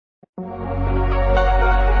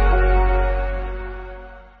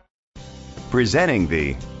Presenting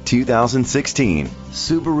the 2016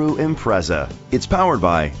 Subaru Impreza. It's powered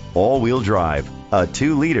by all-wheel drive, a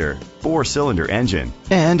 2-liter, 4-cylinder engine,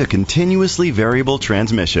 and a continuously variable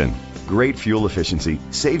transmission. Great fuel efficiency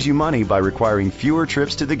saves you money by requiring fewer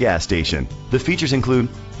trips to the gas station. The features include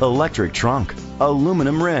electric trunk,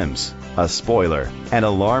 aluminum rims, a spoiler, an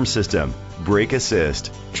alarm system, brake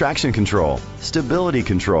assist, traction control, stability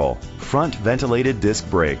control, front ventilated disc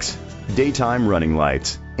brakes, daytime running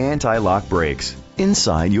lights, anti-lock brakes.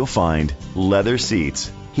 Inside you'll find leather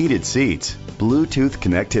seats, heated seats, Bluetooth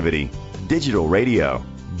connectivity, digital radio,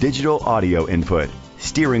 digital audio input,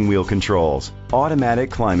 steering wheel controls,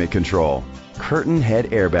 automatic climate control, curtain head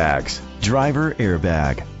airbags, driver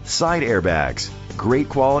airbag, side airbags. Great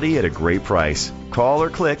quality at a great price. Call or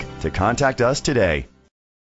click to contact us today.